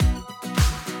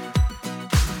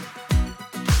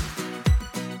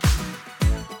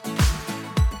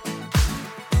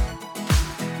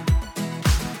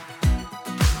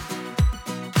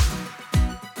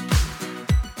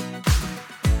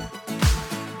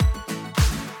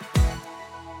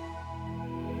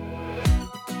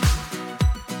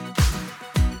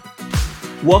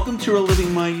Welcome to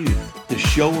Reliving My Youth, the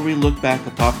show where we look back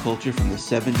at pop culture from the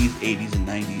 70s, 80s, and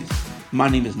 90s. My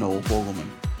name is Noel Fogelman.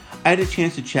 I had a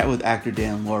chance to chat with actor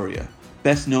Dan Lauria,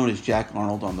 best known as Jack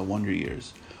Arnold on The Wonder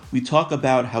Years. We talk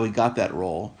about how he got that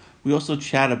role. We also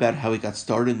chat about how he got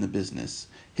started in the business,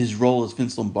 his role as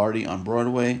Vince Lombardi on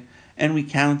Broadway, and we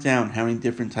count down how many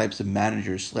different types of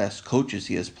managers/coaches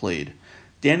he has played.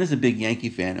 Dan is a big Yankee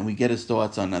fan, and we get his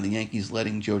thoughts on the Yankees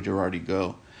letting Joe Girardi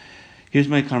go. Here's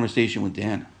my conversation with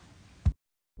Dan.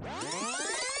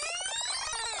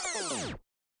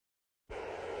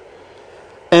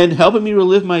 And helping me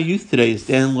relive my youth today is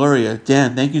Dan Lauria.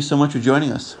 Dan, thank you so much for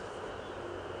joining us.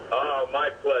 Oh, my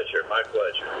pleasure, my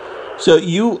pleasure. So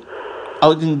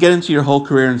I can get into your whole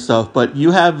career and stuff, but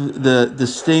you have the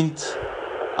distinct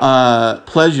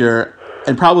pleasure,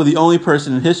 and probably the only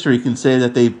person in history can say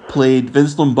that they played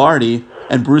Vince Lombardi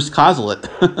and Bruce Kozolot.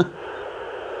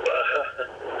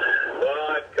 Well,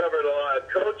 I've covered a lot of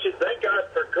coaches. Thank God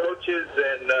for coaches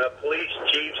and police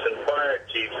chiefs and fire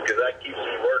chiefs, because that keeps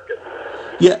me working.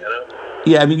 Yeah. You know?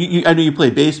 Yeah, I mean, I know you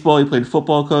played baseball, you played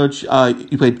football coach,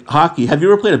 you played hockey. Have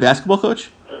you ever played a basketball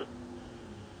coach?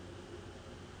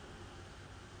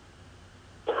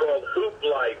 Called Hoop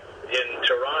Life in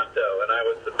Toronto, and I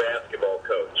was the basketball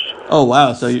coach. Oh,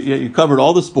 wow. So you covered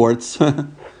all the sports. Yeah.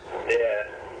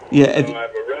 Yeah. So I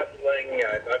have a wrestling.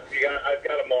 I've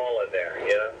got them all in there,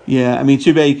 you know? Yeah, I mean,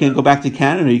 too bad you can't go back to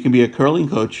Canada. You can be a curling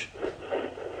coach.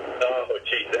 Oh,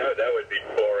 geez, that would be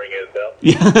boring as hell.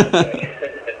 Yeah.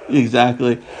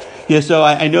 Exactly. Yeah, so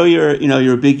I know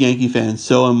you're a big Yankee fan.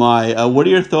 So am I. What are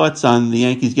your thoughts on the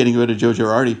Yankees getting rid of Joe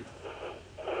Girardi?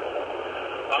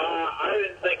 I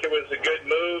didn't think it was a good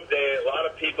move. A lot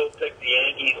of people picked the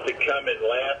Yankees to come in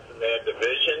last in their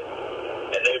division,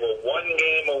 and they were one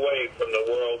game away from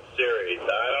the World Series.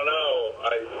 I don't know.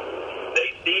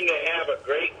 They seem to have a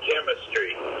great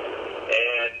chemistry,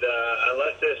 and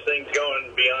unless there's things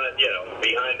going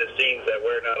behind the scenes that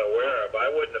we're not aware of, I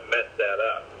wouldn't have messed that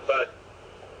up. But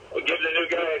we'll give the new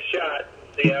guy a shot,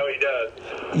 see how he does.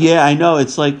 Yeah, I know.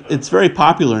 It's very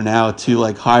popular now to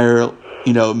hire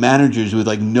managers with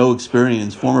no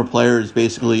experience, former players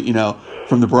basically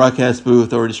from the broadcast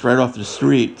booth or just right off the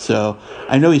street. So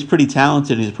I know he's pretty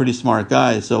talented. He's a pretty smart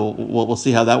guy. So we'll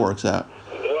see how that works out.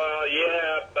 Well,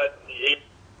 yeah, but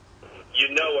you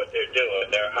know what they're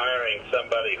doing. They're hiring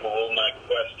somebody who will not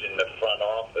question the front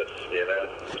office,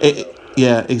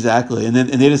 Yeah, exactly. And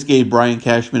they just gave Brian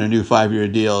Cashman a new 5-year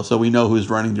deal, so we know who's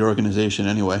running the organization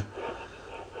anyway.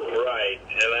 Right,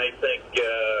 and I think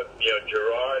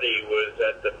Girardi was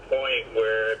at the point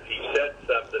where if he said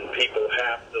something, people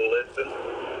have to listen.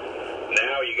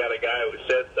 Now you got a guy who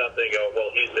says something,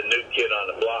 well, he's the new kid on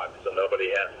the block, so nobody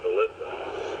has to listen.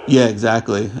 Yeah,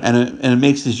 exactly. And it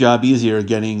makes his job easier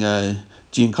getting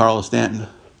Giancarlo Stanton.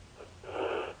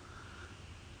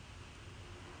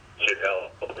 Should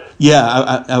help.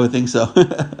 Yeah, I would think so.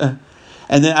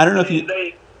 And then I don't know if you...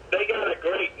 They got a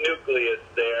great nucleus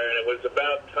there, and it was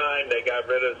about time they got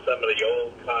rid of some of the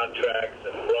old contracts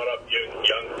and brought up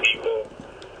young people.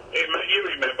 You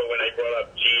remember when they brought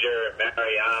up Jeter and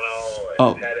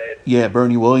Mariano and Pettit? Yeah,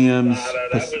 Bernie Williams.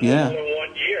 That was all in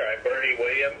 1 year. And Bernie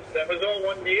Williams, that was all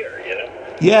 1 year,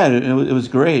 Yeah, it was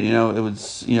great. It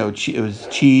was it was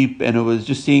cheap, and it was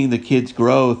just seeing the kids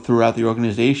grow throughout the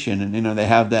organization, and they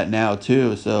have that now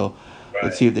too. So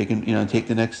let's see if they can take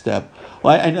the next step.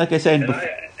 Well, like I said, and I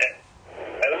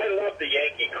love the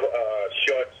Yankee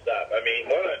shortstop. I mean,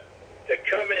 to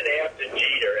come in after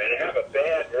Jeter and have a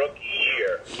bad rookie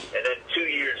year, and then 2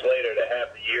 years later to have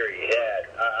the year he had,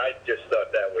 I just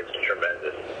thought that was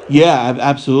tremendous. Yeah,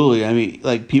 absolutely. I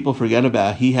mean, people forget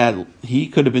about he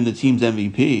could have been the team's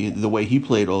MVP the way he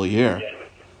played all year. Yeah.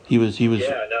 He was. Yeah, no,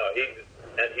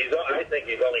 I think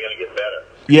he's only going to get better.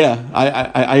 Yeah,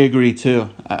 I agree too.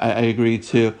 I agree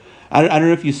too. I don't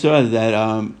know if you saw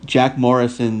that Jack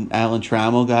Morris and Alan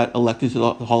Trammell got elected to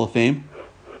the Hall of Fame.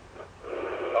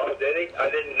 Oh, did he? I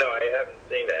didn't know. I haven't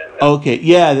seen that. No. Okay,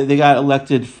 yeah, they got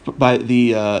elected by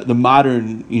the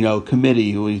modern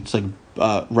committee, it's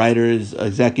writers,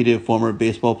 executive, former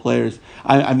baseball players.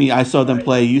 I mean, I saw them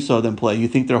play. You saw them play. You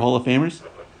think they're Hall of Famers?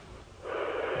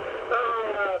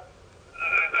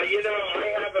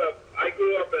 I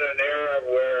grew up in an era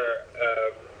where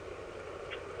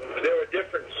there were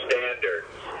different standards.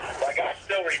 I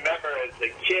still remember as a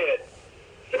kid,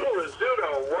 Phil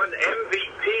Rizzuto won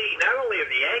MVP not only of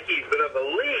the Yankees but of the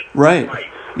league. Right. Twice.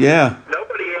 Yeah.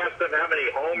 Nobody asked him how many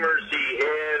homers he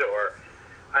hit,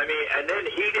 and then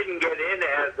he didn't get in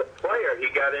as a player; he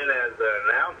got in as an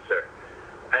announcer.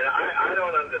 And I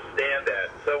don't understand that.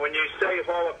 So when you say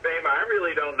Hall of Famer, I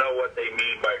really don't know what they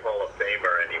mean by Hall of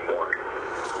Famer anymore.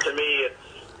 To me, it's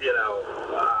you know,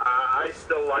 I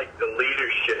still like the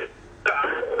leadership.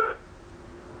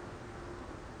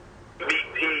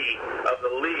 MVP of the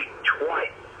league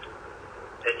twice,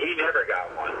 and he never got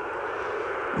one.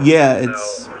 Yeah,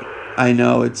 it's. So, I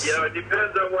know it's. you know, it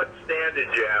depends on what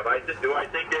standards you have. Do I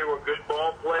think they were good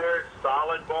ball players,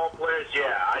 solid ball players?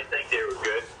 Yeah, I think they were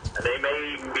good. And they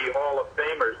may even be Hall of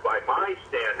Famers by my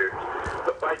standards.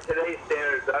 But by today's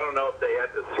standards, I don't know if they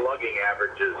had the slugging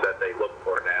averages that they look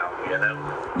for now, you know?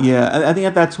 Yeah, I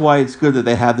think that's why it's good that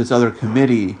they have this other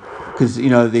committee, because, you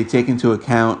know, they take into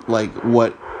account, like,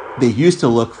 what they used to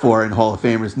look for in Hall of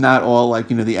Famers, not all, like,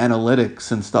 you know, the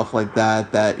analytics and stuff like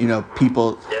that, you know,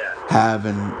 people have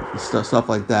and stuff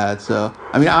like that. So,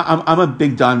 I mean, I'm a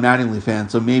big Don Mattingly fan,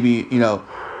 so maybe, you know,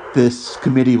 this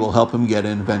committee will help him get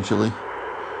in eventually.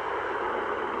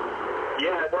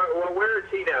 Yeah, well, where is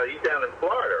he now? He's down in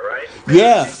Florida, right?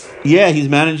 Yeah, he's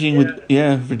managing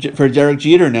for Derek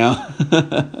Jeter now.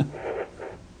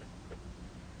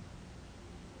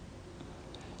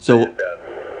 So,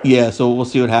 so we'll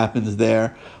see what happens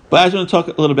there. But I just want to talk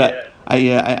a little bit.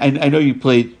 I know you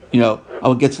played. You know,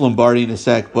 I'll get to Lombardi in a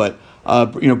sec, but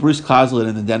you know, Bruce Coslett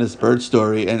and the Dennis Byrd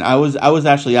story, and I was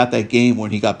actually at that game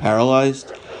when he got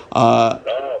paralyzed. Oh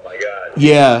my God!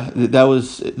 Yeah, that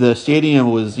was the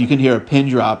stadium was. You can hear a pin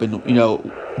drop, and you know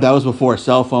that was before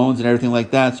cell phones and everything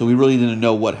like that. So we really didn't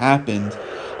know what happened.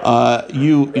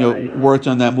 You know, worked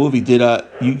on that movie. Did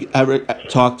you ever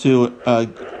talk to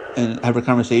and have a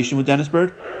conversation with Dennis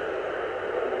Byrd?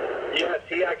 Yes,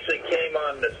 he actually came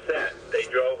on the set. They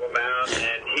drove him out,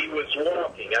 and he was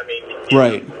walking. I mean,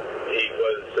 right. He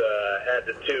was had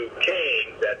the two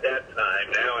canes at that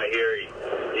time. Now I hear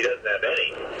he doesn't have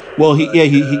any. Well,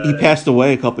 he passed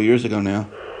away a couple of years ago now.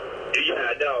 Yeah,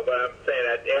 I know, but I'm saying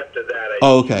that after that,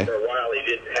 okay. For a while he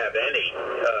didn't have any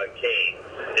canes,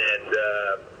 and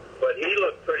but he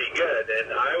looked pretty good,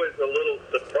 and I was a little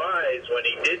surprised when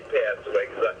he did pass away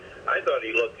because I thought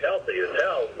he looked healthy as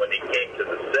hell when he came to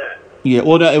the set. Yeah,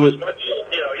 well, no, it was much,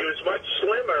 you know, he was much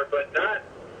slimmer, but not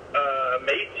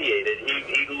emaciated.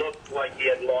 He looked like he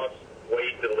had lost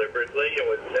weight deliberately and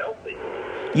was healthy.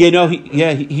 Yeah, no,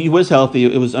 he was healthy.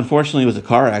 It was unfortunately it was a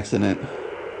car accident. Yeah.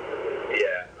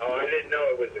 Oh, I didn't know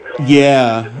it was a car.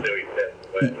 Yeah. Accident.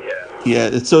 But yeah,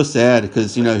 it's so sad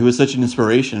because you know he was such an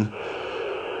inspiration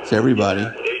to everybody. Yeah,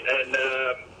 and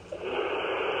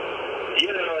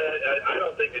you know, I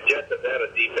don't think the Jets have had a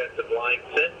defensive line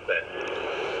since then.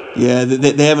 Yeah,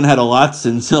 they haven't had a lot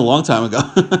since a long time ago.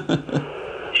 Yeah.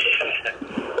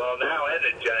 Well, now and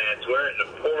the Giants, we're in the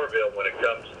Poorville when it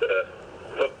comes to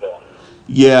football.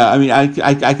 Yeah, I mean,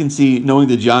 I can see, knowing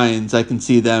the Giants, I can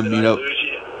see them. Did you I know. lose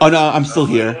you? Oh no, I'm still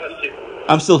here.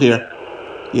 I'm still here.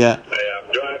 Yeah.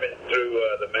 I'm driving through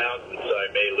the mountains, so I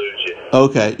may lose you.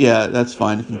 Okay, yeah, that's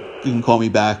fine. You can call me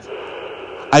back.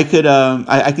 I could,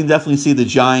 I can definitely see the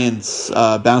Giants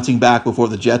bouncing back before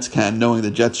the Jets can, knowing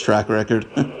the Jets' track record.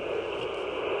 Well,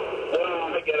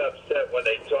 I get upset when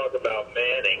they talk about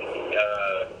Manning.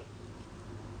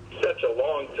 Such a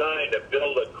long time to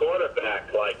build a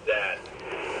quarterback like that,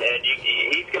 and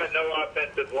he's got no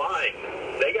offensive line.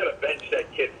 They got to bench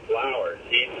that kid Flowers.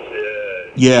 He's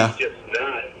just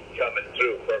not coming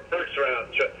through for a first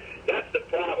round. That's the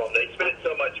problem. They spent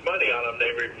so much money on him,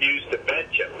 they refuse to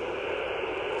bench him.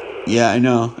 Yeah, I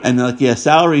know. And, like, yeah,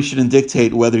 salary shouldn't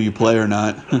dictate whether you play or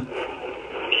not.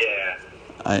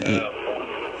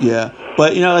 Yeah.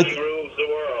 But, you know, like... He rules the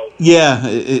world. Yeah,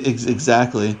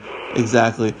 exactly.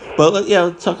 But,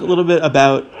 let's talk a little bit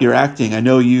about your acting. I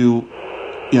know you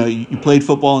played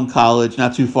football in college,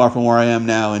 not too far from where I am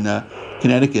now in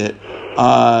Connecticut.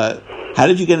 How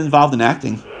did you get involved in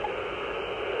acting?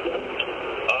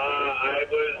 I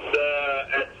was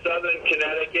at Southern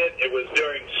Connecticut. It was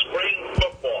during spring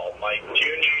football, my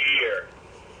junior year,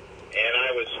 and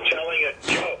I was telling a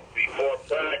joke before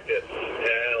practice,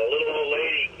 and a little old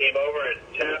lady came over and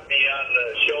tapped me on the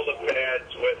shoulder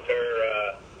pads with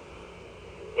her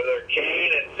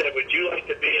cane and said, "Would you like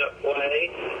to be in a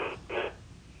play?"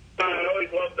 I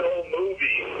always loved old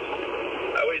movies.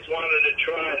 I always wanted to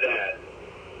try that.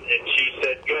 And she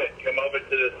said, "Good, come over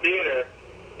to the theater."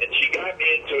 And she got me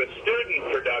into a student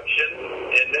production,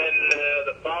 and then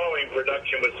the following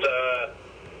production was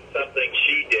something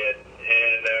she did,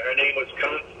 and her name was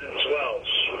Constance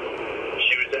Welch.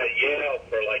 She was at Yale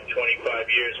for like 25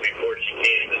 years before she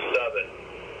came to Southern.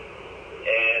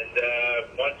 And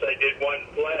once I did one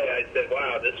play, I said,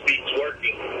 "Wow, this beat's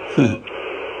working."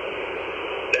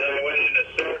 Then I went into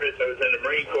service. I was in the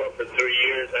Marine Corps for 3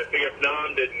 years. I figured if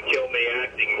Nam didn't kill me,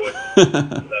 acting would.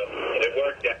 So it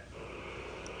worked out.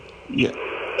 Yeah.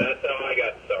 That's how I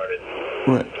got started.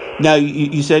 Right. Now,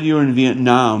 you said you were in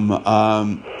Vietnam.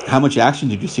 How much action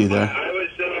did you see there? I was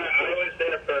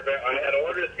there for. I had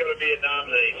orders to go to Vietnam.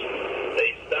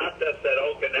 They stopped us at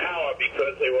Okinawa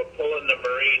because they were pulling the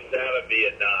Marines out of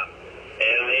Vietnam,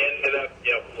 and I ended up,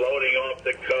 floating off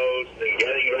the coast and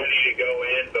getting ready to go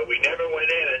in, but we never went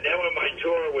in. And then when my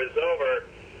tour was over,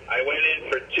 I went in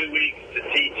for 2 weeks to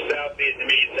teach South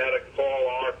Vietnamese how to call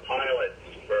our pilots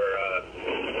for.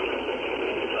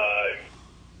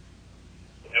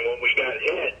 And when we got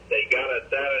hit, they got us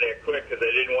out of there quick because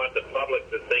they didn't want the public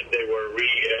to think they were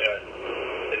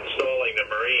installing the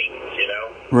Marines,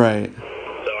 Right.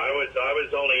 So I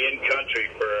was only in country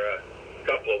for a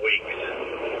couple of weeks.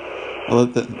 Well,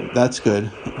 that's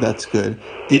good. That's good.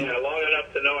 Long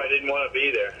enough to know I didn't want to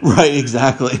be there. Right,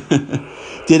 exactly.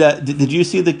 Did you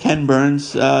see the Ken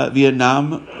Burns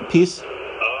Vietnam piece?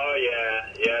 Oh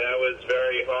yeah, that was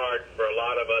very hard for a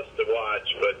lot of us to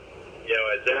watch, but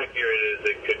as accurate as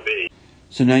it could be.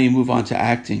 So now you move on to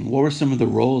acting. What were some of the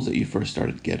roles that you first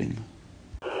started getting?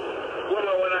 Well,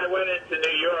 when I went into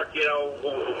New York,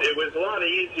 it was a lot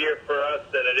easier for us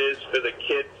than it is for the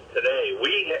kids today.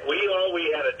 We all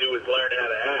we had to do was learn how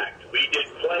to act. We did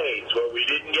plays where we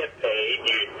didn't get paid.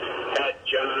 You had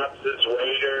jobs as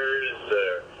waiters.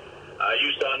 I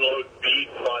used to unload beef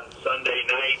on Sunday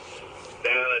nights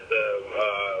down at the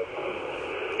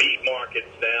meat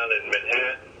markets down in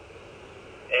Manhattan.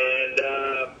 And,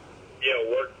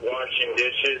 worked washing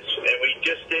dishes, and we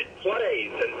just did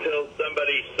plays until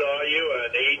somebody saw you,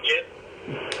 an agent,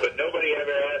 but nobody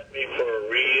ever asked me for a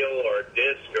reel or a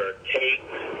disc or a tape.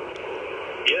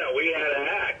 We had to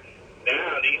act.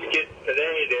 Now, these kids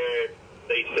today,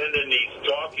 they send in these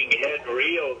talking head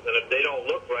reels, and if they don't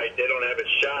look right, they don't have a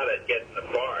shot at getting the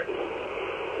part.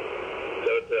 So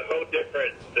it's a whole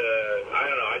different, I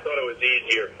don't know, I thought it was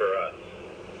easier for us.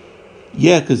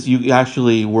 Yeah, because you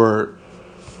actually were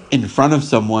in front of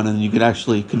someone and you could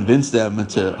actually convince them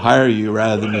to hire you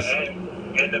rather than just...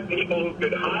 And the people who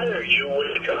could hire you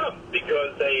would come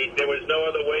because there was no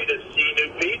other way to see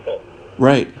new people.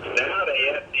 Right. Now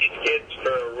they have these kids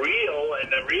for a reel,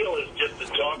 and the reel is just a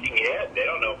talking head. They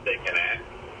don't know if they can act.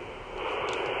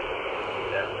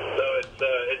 So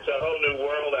it's a whole new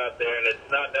world out there, and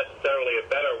it's not necessarily a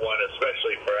better one,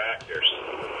 especially for actors.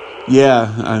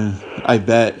 Yeah, I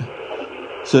bet.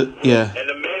 So, yeah. And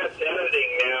the mass editing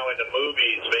now in the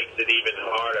movies makes it even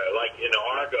harder. Like in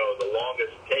Argo, the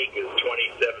longest take is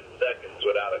 27 seconds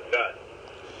without a cut.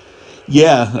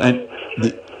 Yeah, and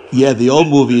the old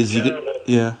movies, you could,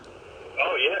 yeah.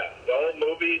 Oh, yeah. The old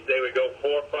movies, they would go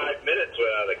 4 or 5 minutes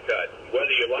without a cut.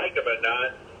 Whether you like them or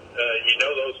not,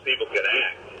 those people can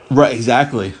act. Right,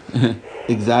 exactly.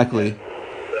 Exactly.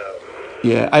 So.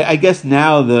 Yeah, I guess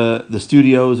now the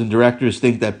studios and directors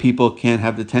think that people can't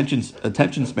have attention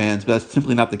spans, but that's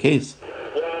simply not the case.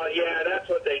 Well, yeah, that's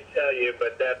what they tell you,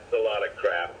 but that's a lot of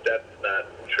crap. That's not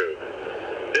true.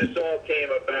 This all came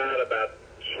about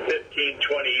 15,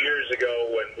 20 years ago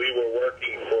when we were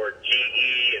working for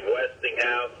GE and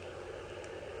Westinghouse,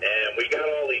 and we got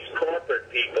all these corporate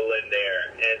people in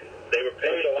there, and they were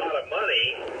paid a lot of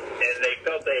money, and they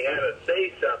felt they had to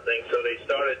say something, so they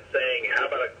started saying, how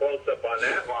about a close-up on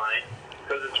that line?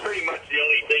 Because it's pretty much the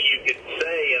only thing you can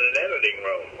say in an editing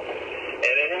room.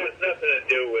 And it has nothing to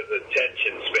do with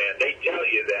attention span. They tell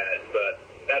you that, but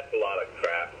that's a lot of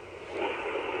crap.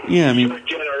 Yeah, I mean... Your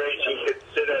generation could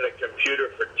sit at a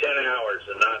computer for 10 hours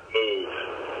and not move.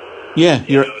 Yeah,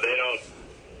 they don't...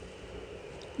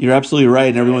 You're absolutely right,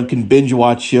 and everyone can binge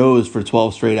watch shows for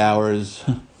 12 straight hours.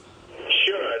 Sure,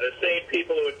 the same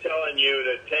people who are telling you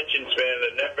the attention span,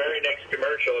 the very next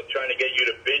commercial is trying to get you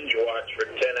to binge watch for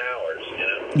 10 hours,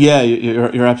 Yeah,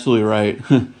 you're absolutely right.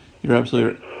 You're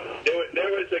absolutely right. There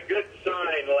was a good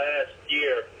sign last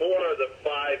year. 4 of the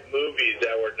 5 movies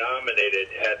that were nominated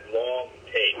had long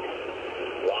takes.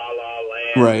 La La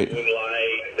Land, Right.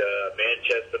 Moonlight,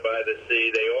 Manchester by the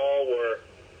Sea. They all were,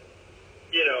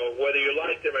 whether you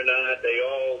liked them or not, they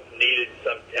all needed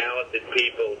some talented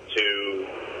people to,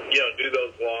 do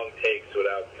those long takes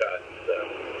without cuts. So.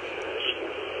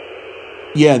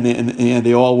 Yeah, and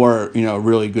they all were,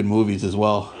 really good movies as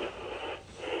well.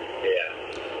 Yeah.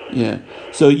 Yeah.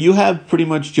 So you have pretty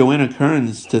much Joanna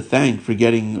Kearns to thank for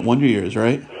getting Wonder Years,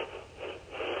 right?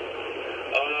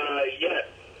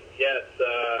 Yes.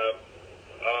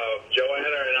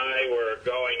 Joanna and I were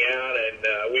going out,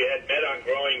 and we had met on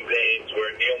Growing Pains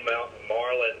where Neil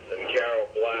Marlins and Carol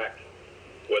Black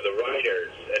were the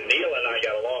writers. And Neil and I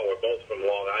got along. We're both from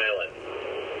Long Island.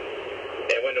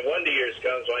 And when the Wonder Years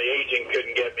comes, my agent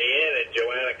couldn't get me in, and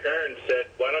Joanna Kearns said,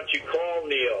 why don't you call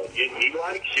Neil? He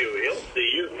likes you. He'll see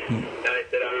you. And I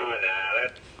said,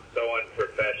 that's so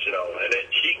unprofessional. And then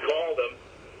she called him,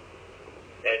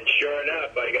 and sure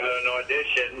enough, I got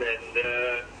audition, and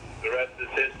the rest is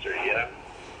history, you know?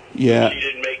 Yeah. If she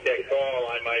didn't make that call,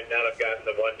 I might not have gotten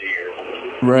the Wonder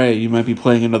Years. Right. You might be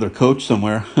playing another coach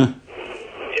somewhere.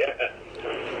 Yeah.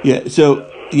 Yeah. So,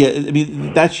 yeah, I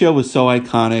mean, that show was so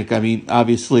iconic. I mean,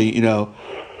 obviously,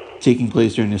 taking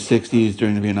place during the 60s,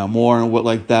 during the Vietnam War and what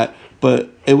like that. But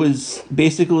it was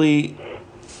basically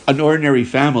an ordinary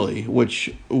family,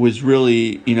 which was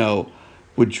really,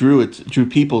 what drew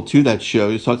people to that show.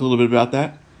 You talk a little bit about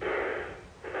that?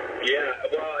 Yeah,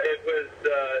 well, it was,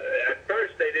 at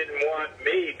first they didn't want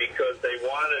me because they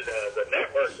wanted, the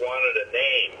network wanted a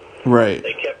name. Right.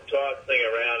 They kept tossing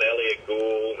around Elliot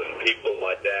Gould and people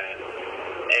like that.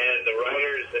 And the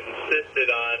writers insisted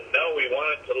on, no, we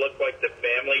want it to look like the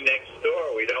family next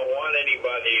door. We don't want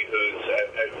anybody who's,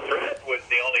 Fred was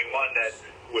the only one that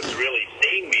was really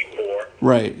seen before.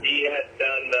 Right. He had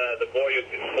done The Boy Who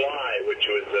Can Fly, which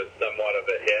was somewhat of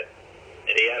a hit.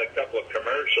 And he had a couple of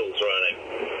commercials running.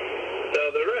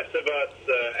 So the rest of us,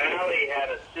 Allie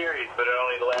had a series, but it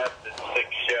only lasted 6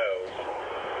 shows.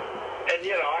 And,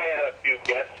 I had a few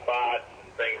guest spots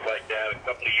and things like that, a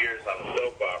couple of years on a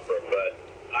soap opera, but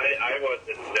I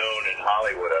wasn't known in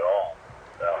Hollywood at all.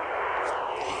 So,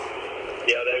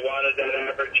 they wanted that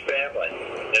average family,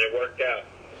 and it worked out.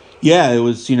 Yeah, it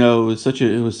was such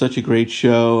a great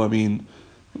show. I mean,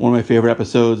 one of my favorite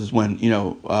episodes is when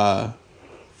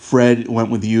Fred went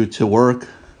with you to work.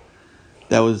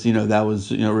 That was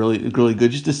really really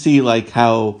good, just to see like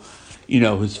how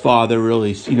his father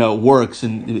really works,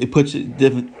 and it puts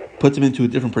him into a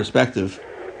different perspective.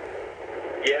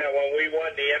 Yeah, when we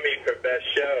won the Emmy for Best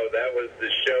Show, that was the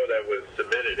show that was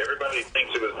submitted. Everybody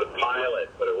thinks it was the pilot,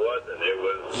 but it wasn't. It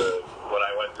was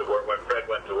when Fred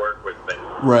went to work with me.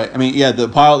 Right. I mean, yeah, the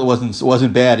pilot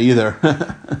wasn't bad either. Yeah.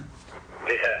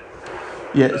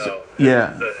 Yeah. It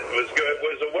was good. It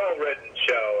was a well-written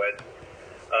show, and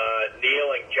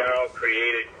Neil and Carol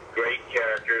created great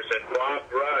characters, and Bob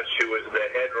Rush, who was the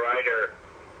head writer,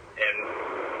 and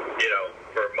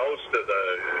for most of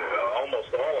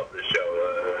almost all of the show,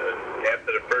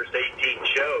 after the first 18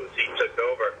 shows, he took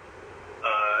over.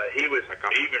 He was,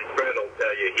 even Fred will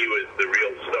tell you, he was the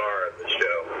real star of the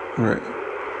show. Right.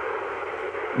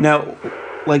 Now,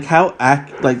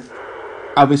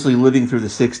 obviously living through the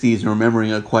 60s and remembering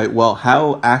it quite well,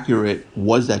 how accurate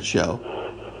was that show?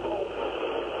 Well,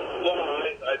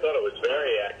 I thought it was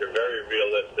very accurate, very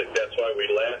realistic. That's why we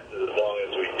lasted as long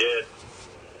as we did.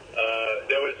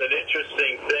 There was an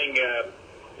interesting thing.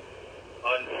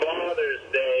 On Father's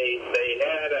Day, they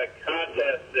had a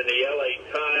contest in the LA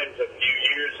Times a few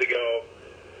years ago.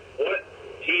 What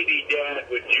TV dad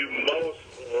would you most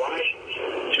like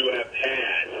to have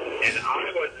had? And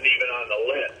I wasn't even on the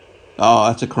list. Oh,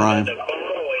 that's a crime. And the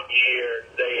following year,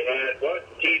 they had what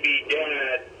TV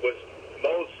dad was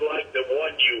most like the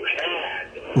one you had.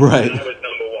 Right. And I was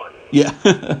number 1. Yeah.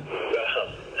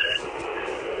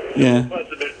 Yeah. It must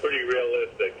have been pretty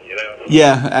realistic,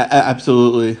 Yeah,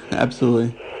 absolutely.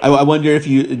 I wonder if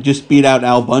you just beat out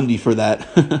Al Bundy for that.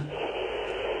 Well,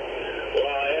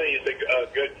 he's a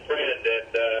good friend,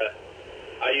 and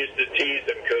I used to tease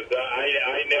him because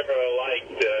I never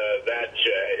liked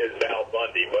his Al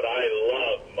Bundy, but I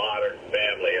love Modern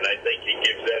Family, and I think he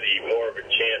gives Eddie more of a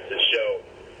chance to show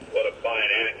what a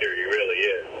fine actor he really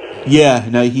is. Yeah,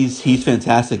 no, he's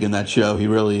fantastic in that show. He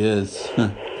really is.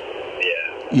 Yeah.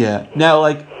 Yeah. Now,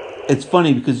 it's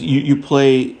funny because you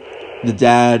play the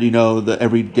dad, the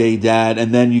everyday dad,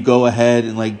 and then you go ahead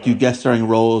and do guest starring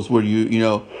roles where you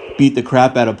beat the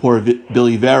crap out of poor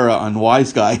Billy Vera on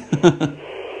Wise Guy. Became a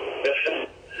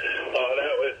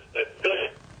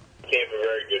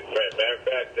very good friend. Matter of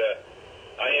fact,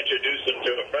 I introduced him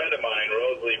to a friend of mine,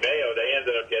 Rosalie Mayo. They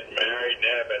ended up getting married and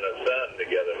having a son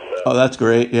together. So. Oh, that's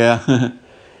great. Yeah.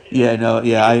 Yeah. No.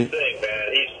 Yeah. He can sing,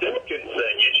 man. He still can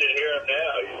sing. You should hear him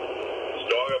now. He's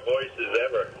strong a voice as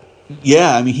ever.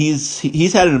 Yeah, I mean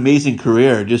he's had an amazing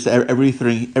career. Just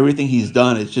everything he's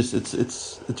done. It's just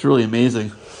it's really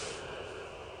amazing.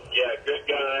 Yeah, good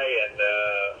guy and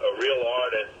a real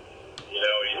artist.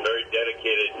 He's very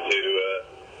dedicated to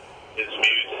his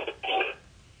music.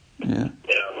 Yeah.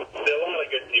 There are a lot of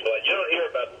good people. You don't hear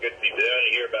about the good people. You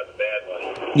only hear about the bad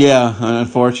ones. Yeah,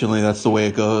 unfortunately, that's the way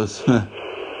it goes.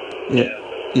 Yeah.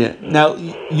 Yeah. Now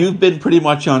you've been pretty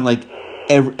much on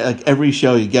every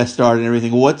show you guest starred and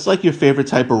everything. What's your favorite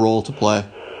type of role to play? It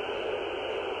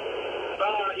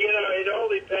all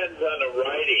depends on the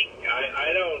writing.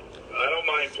 I don't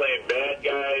mind playing bad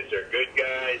guys or good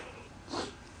guys.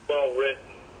 Well written.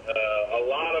 A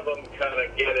lot of them kind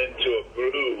of get into a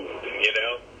groove,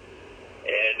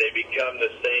 and they become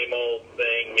the same old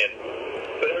thing.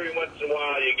 But every once in a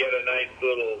while, you get a nice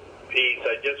little piece.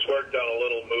 I just worked on a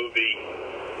little movie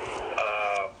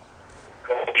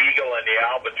called Eagle and the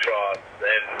Albatross,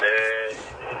 and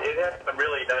it had some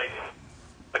really nice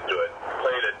to it.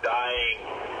 Played a dying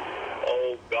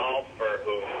old golfer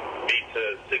who meets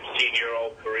a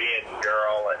 16-year-old Korean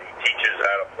girl, and he teaches her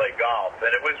how to play golf.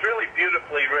 And it was really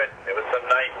beautifully written. It was some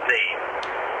nice scenes.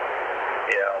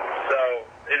 You know, so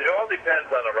it all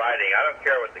depends on the writing. I don't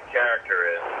care what the character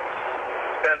is.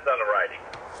 It depends on the writing.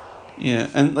 Yeah,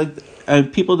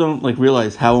 and people don't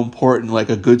realize how important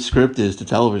a good script is to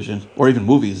television or even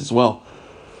movies as well.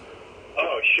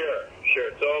 Oh, sure.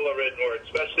 It's all a written word,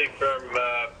 especially from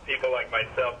people like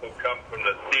myself who come from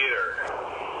the theater.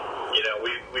 You know,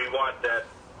 we want that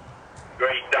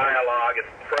great dialogue and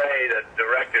pray that the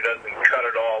director doesn't cut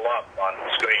it all up on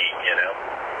the screen, you know?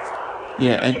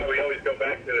 Yeah, That's why we always go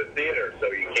back to the theater, so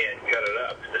you can't cut it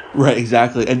up. Right,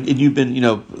 exactly. And you've been,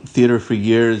 theater for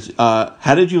years.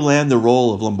 How did you land the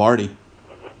role of Lombardi?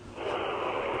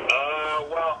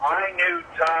 Well, I knew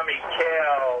Tommy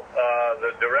Kail,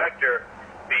 the director,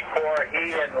 before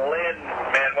he and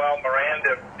Lin-Manuel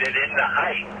Miranda did In the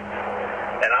Heights.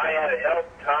 And I had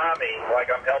helped Tommy, like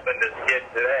I'm helping this kid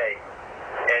today.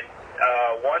 And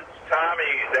once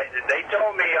Tommy, they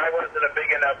told me I wasn't a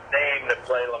big enough name to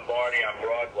play Lombardi on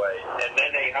Broadway. And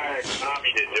then they hired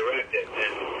Tommy to direct it.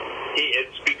 And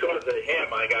it's because of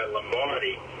him I got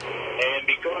Lombardi. And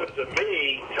because of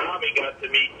me, Tommy got to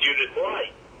meet Judith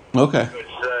Light. Okay. Which,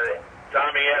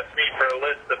 Tommy asked me for a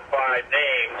list of 5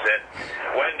 names, and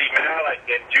Wendy Malick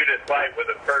and Judith Light were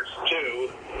the first 2.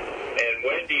 And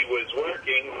Wendy was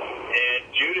working, and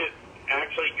Judith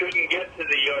actually couldn't get to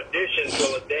the audition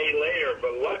till a day later,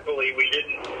 but luckily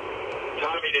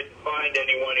Tommy didn't find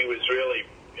anyone he was really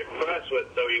impressed with,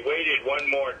 so he waited one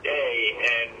more day,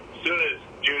 and as soon as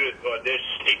Judith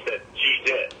auditioned, he said,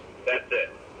 she's it, that's it.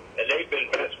 And they've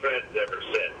been best friends ever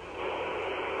since.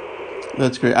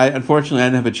 That's great. Unfortunately, I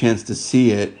didn't have a chance to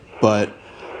see it, but...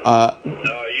 No,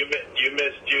 you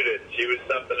missed Judith. She was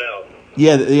something else.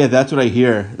 Yeah, that's what I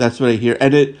hear.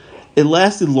 And it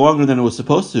lasted longer than it was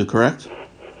supposed to, correct?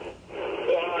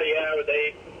 Well, yeah,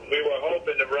 we were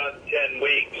hoping to run 10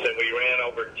 weeks, and we ran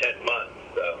over 10 months.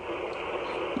 So.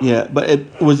 Yeah,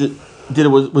 but was it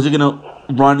going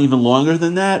to run even longer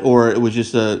than that, or it was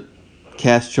just a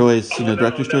cast choice,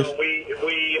 director's choice?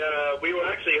 We were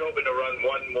actually hoping to run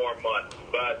one more month,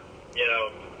 but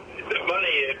the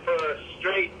money for a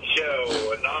straight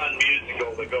show, a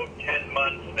non-musical, to go 10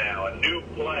 months now, a new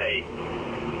play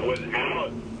without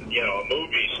a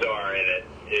movie star in it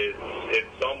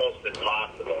it's almost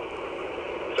impossible.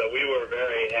 So we were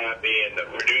very happy, and the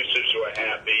producers were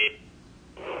happy.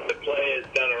 The play is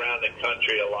done around the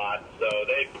country a lot, so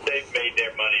they've made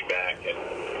their money back, and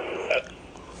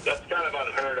that's kind of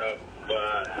unheard of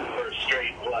for a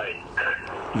straight play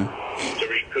to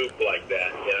recoup like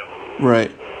that,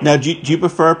 Right. Now, do you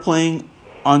prefer playing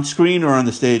on screen or on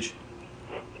the stage?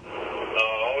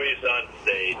 Always on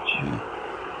stage.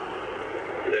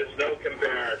 There's no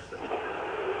comparison.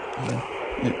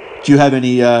 Do you have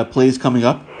any plays coming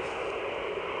up?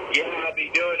 Yeah, I'll be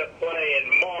doing a play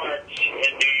in March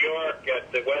in New York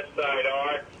at the West Side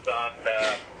Arts on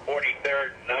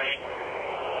 43rd and 9th.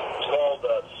 It's called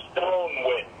Stone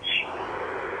Witch.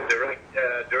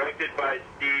 Directed by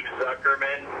Steve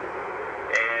Zuckerman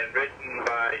and written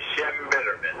by Shem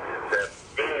Bitterman. It's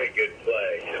a very good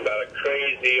play about a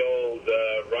crazy old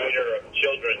writer of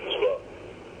children's books.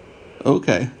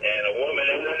 Okay. And a woman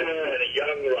editor and a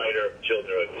young writer of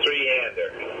children, a three-hander.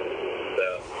 So.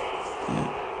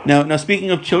 Now,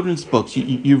 speaking of children's books,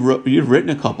 you've written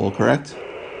a couple, correct?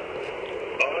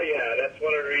 Oh yeah, that's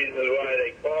one of the reasons why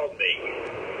they called me.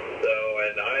 So,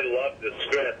 and I love the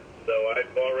script, so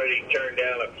I've already turned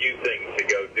down a few things to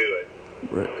go do it.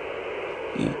 Right.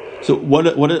 Yeah. So, what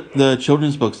are the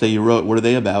children's books that you wrote? What are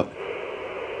they about?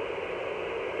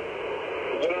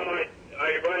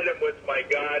 I write them with my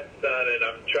godson, and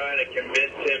I'm trying to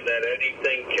convince him that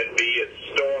anything can be a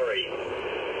story.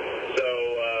 So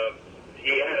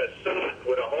he had a sock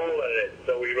with a hole in it,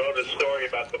 so we wrote a story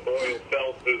about the boy who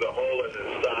fell through the hole in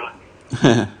his sock.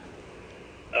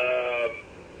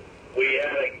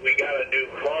 We got a new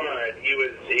car, and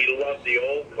he loved the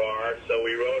old car, so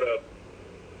we wrote a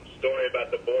story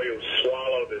about the boy who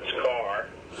swallowed his car.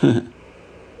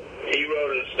 He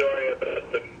wrote a story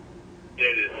about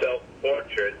his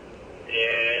self-portrait,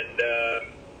 and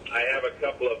I have a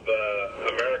couple of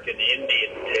American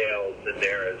Indian tales in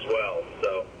there as well.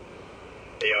 So,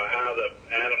 how the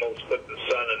animals put the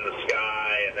sun in the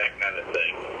sky and that kind of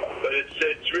thing. But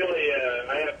it's really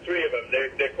I have 3 of them.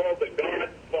 They're called the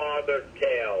Godfather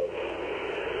Tales,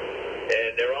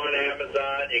 and they're on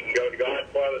Amazon. You can go to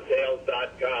Godfather Tales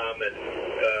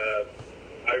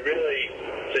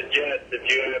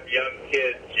you have young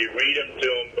kids, you read them to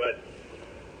them, but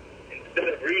instead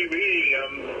of rereading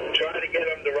them, try to get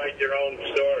them to write their own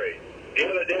story. The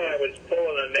other day I was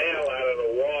pulling a nail out of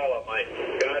the wall, and my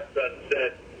godson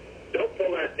said, "Don't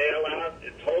pull that nail out.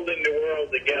 It's holding the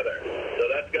world together." So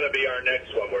that's going to be our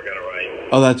next one we're going to write.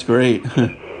 Oh, that's great.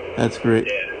 That's great.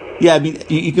 Yeah. Yeah, I mean,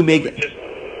 you can make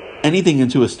anything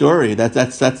into a story.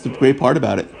 That's the great part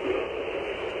about it.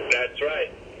 That's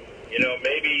right. You know,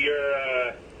 maybe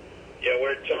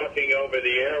we're talking over the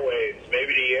airwaves.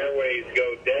 Maybe the airwaves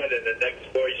go dead, and the next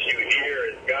voice you hear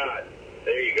is God.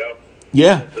 There you go.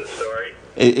 Yeah. That's the story.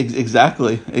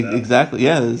 Exactly. Exactly.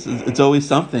 Yeah, it's always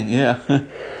something. Yeah.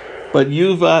 But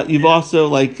you've also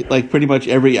like pretty much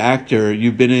every actor.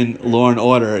 You've been in Law and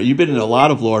Order. You've been in a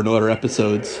lot of Law and Order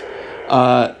episodes.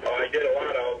 I did a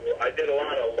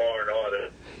lot of Law and Order.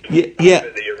 Yeah.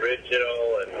 The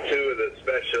original and two of the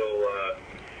special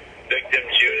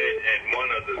victims unit and one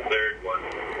of the third one.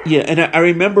 Yeah, and I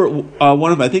remember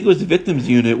one of them, I think it was the Victims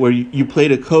Unit, where you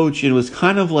played a coach, and it was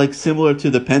kind of like similar to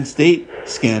the Penn State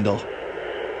scandal.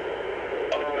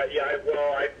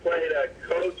 I played a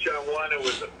coach on one who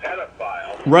was a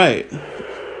pedophile. Right.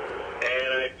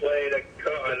 And I played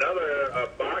another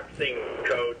boxing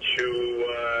coach who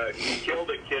killed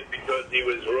a kid because he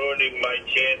was ruining my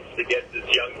chance to get this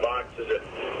young boxer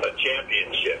a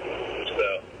championship.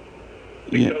 So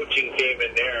the coaching came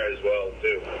in there as well,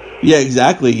 too. Yeah,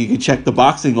 exactly. You could check the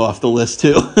boxing off the list,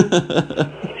 too.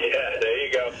 Yeah, there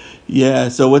you go. Yeah,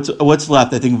 so what's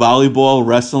left? I think volleyball,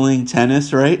 wrestling,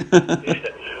 tennis, right? Whatever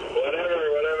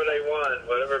they want,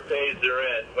 whatever pays their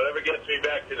rent, whatever gets me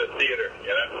back to the theater, you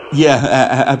know?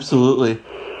 Yeah, absolutely.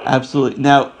 Absolutely.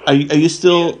 Now, are you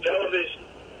still...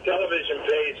 Television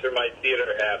pays for my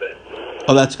theater habit.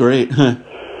 Oh, that's great.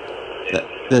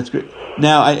 That's great.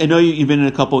 Now, I know you've been in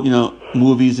a couple,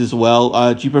 movies as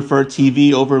well. Do you prefer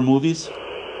TV over movies?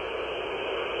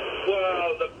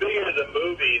 Well, the bigger the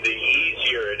movie, the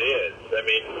easier it is. I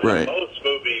mean, right. Most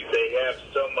movies, they have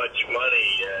so much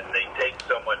money and they take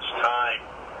so much time.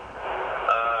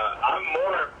 I'm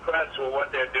more impressed with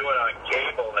what they're doing on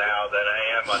cable now than I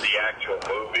am on the actual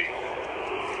movie.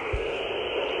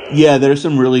 Yeah, there's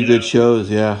some really good shows,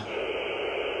 yeah.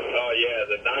 Oh, yeah,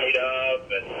 The Night Of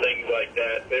and things like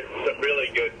that. There's some really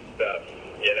good stuff,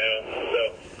 So,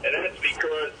 and that's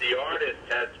because the artist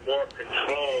has more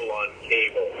control on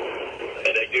cable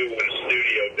than they do when the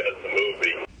studio does the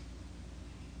movie.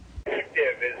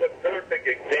 Detective is a perfect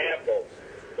example.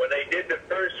 When they did the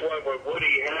first one with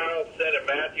Woody Harrelson and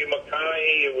Matthew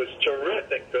McConaughey, it was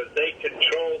terrific because they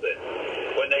controlled it.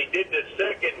 When they did the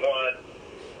second one,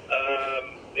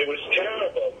 it was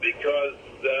terrible because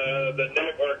the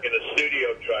network and the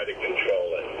studio tried to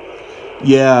control it.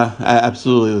 Yeah,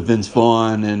 absolutely. With Vince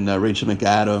Vaughn and Rachel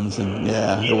McAdams, and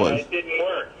it was. It didn't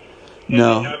work.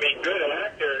 No. I mean, good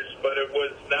actors, but it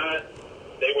was not.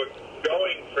 They were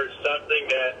going for something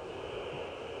that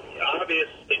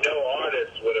obviously no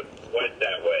artist would have went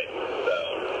that way. So.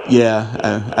 Yeah,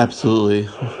 absolutely.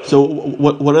 So,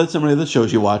 what are some of the other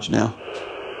shows you watch now?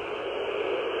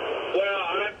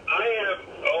 I have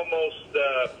almost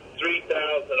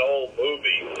 3,000 old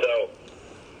movies, so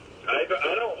I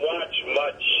don't watch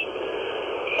much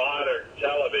modern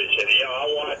television.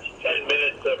 I'll watch 10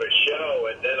 minutes of a show,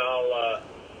 and then I'll,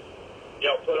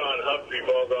 put on Humphrey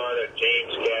Bogart or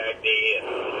James Cagney, and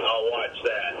I'll watch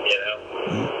that,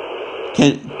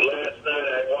 Last night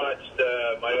I watched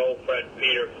my old friend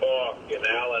Peter Falk and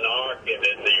Alan Arkin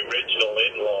in the original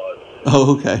In-Laws.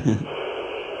 Oh, okay.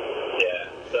 Yeah,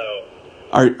 so...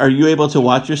 Are you able to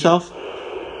watch yourself? No, I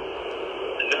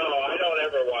don't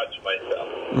ever watch myself.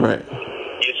 Right.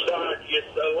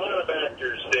 A lot of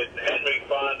actors did. Henry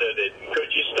Fonda did.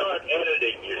 Because you start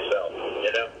editing yourself,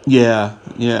 Yeah.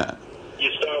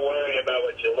 You start worrying about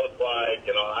what you look like,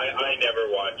 I never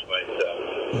watch myself.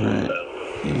 Right. So.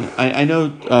 Yeah. I know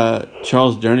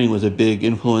Charles Durning was a big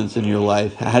influence in your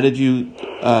life. How did you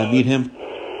meet him?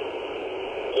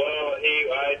 Well,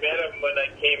 I met him when I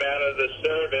came out of the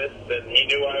service, and he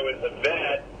knew I was a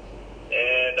vet,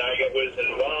 and I was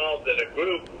involved in a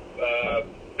group,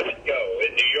 Vetco,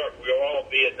 in New York. We were all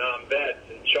Vietnam vets,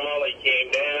 and Charlie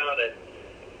came down and,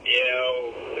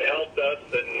 helped us,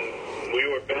 and we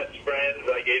were best friends.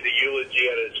 I gave the eulogy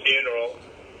at his funeral.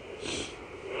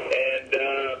 And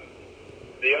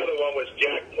the other one was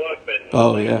Jack Klugman.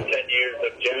 Oh, yeah. 10 years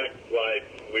of Jack's life,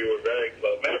 we were very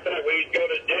close. Matter of fact, we'd go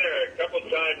to dinner a couple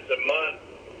times a month.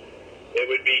 It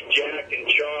would be Jack and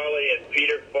Charlie and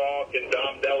Peter Falk and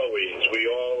Dom DeLuise. We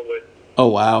all would Oh,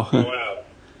 wow. go out.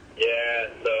 Yeah,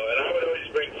 and I would always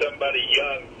bring somebody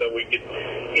young so we could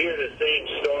hear the same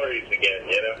stories again,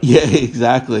 Yeah,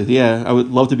 exactly. Yeah, I would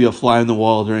love to be a fly on the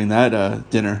wall during that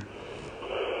dinner.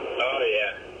 Oh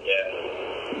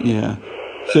yeah, Yeah. yeah.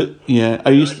 So yeah, are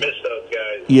I you? miss those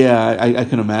guys. Yeah, I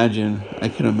can imagine. I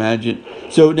can imagine.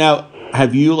 So now,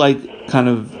 have you like kind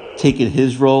of taken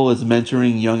his role as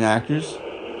mentoring young actors?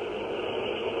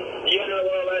 Yeah,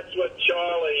 well, that's what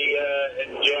Charlie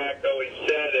and Jack always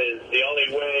said is the only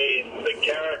way the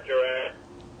character actors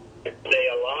stay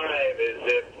alive is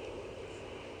if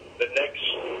the next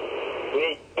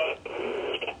group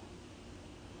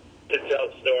to tell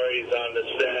stories on the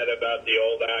set about the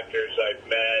old actors I've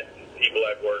met, people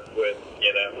I've worked with,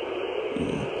 you know.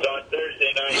 So on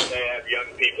Thursday nights, I have young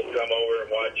people come over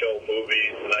and watch old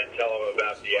movies, and I tell them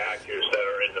about the actors that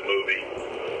are in the movie.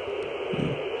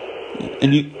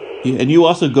 And you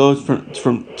also go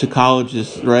from to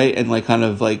colleges, right? And like kind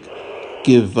of like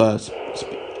give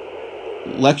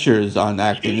lectures on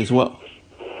acting as well.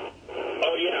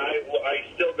 Oh yeah, I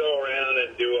still go around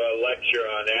and do a lecture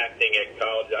on acting at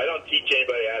college. I don't teach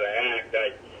anybody how to act.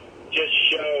 I just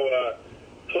show a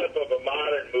clip of a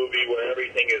modern movie where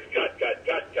everything is cut,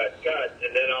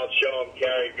 and then I'll show them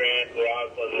Cary Grant and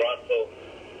Rosalind Russell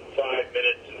 5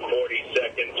 minutes and 40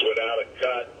 seconds without a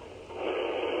cut.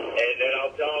 And then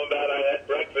I'll tell them about I had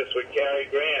breakfast with Cary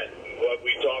Grant, what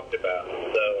we talked about.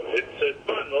 So it's a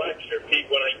fun lecture.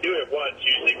 When I do it once,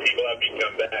 usually people have me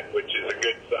come back, which is a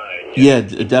good sign. Yeah,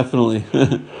 definitely,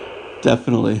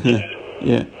 definitely. Yeah.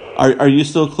 Yeah. Are you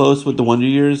still close with the Wonder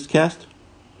Years cast?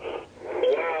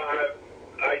 Well,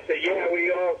 I say, yeah,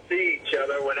 we all see each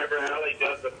other. Whenever Allie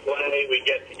does a play, we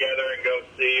get together and go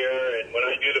see her. And when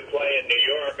I do the play in New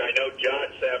York, I know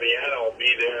Josh Saviano will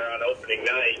be there on opening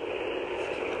night.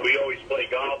 We always play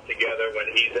golf together when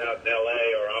he's out in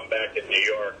L.A. or I'm back in New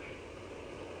York.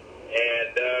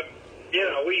 And, you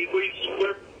know,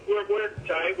 we're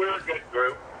tight. We're a good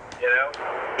group, you know.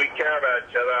 We care about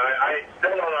each other. I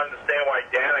still don't understand why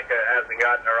Danica hasn't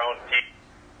gotten her own TV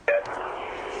yet.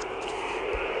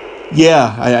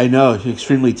 Yeah, I know. She's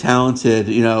extremely talented,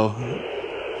 you know.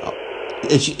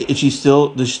 Does she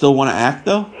still want to act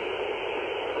though?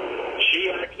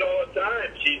 She acts all the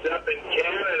time. She's up in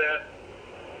Canada.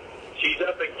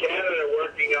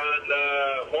 Working on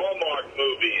Hallmark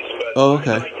movies. But Oh,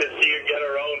 okay. I'd like to see her get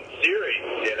her own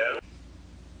series, you know.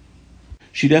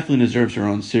 She definitely deserves her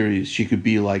own series. She could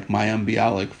be like Mayim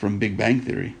Bialik from Big Bang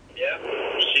Theory. Yeah,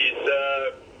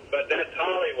 but that's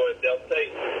Hollywood.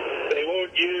 They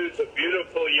won't use a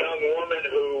beautiful young woman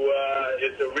who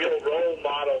is a real role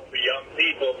model for young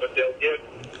people, but they'll give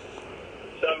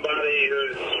somebody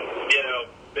who's, you know,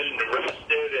 been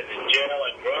arrested and in jail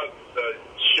and drugs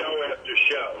show after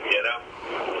show, you know.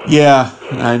 Yeah,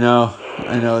 I know.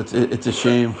 It's a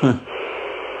shame.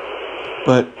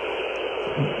 But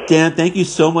Dan, thank you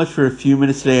so much for a few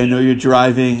minutes today. I know you're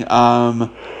driving.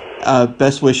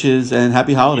 Best wishes and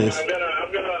happy holidays. I'm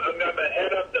gonna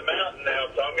head up the mountain now,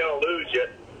 so I'm gonna lose you.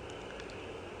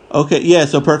 Okay, yeah.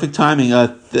 So perfect timing.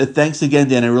 Thanks again,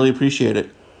 Dan. I really appreciate it.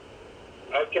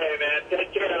 Okay, man.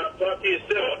 Take care. I'll talk to you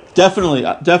soon.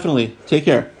 Definitely. Take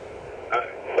care.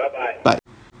 Bye-bye. Bye.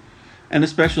 And a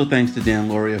special thanks to Dan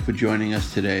Lauria for joining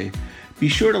us today. Be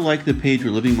sure to like the page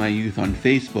Reliving My Youth on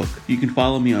Facebook. You can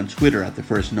follow me on Twitter at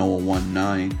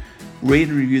TheFirstNoah19. Rate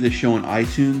and review the show on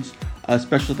iTunes. A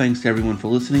special thanks to everyone for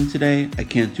listening today. I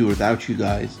can't do it without you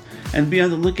guys. And be on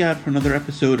the lookout for another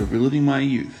episode of Reliving My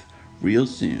Youth real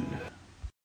soon.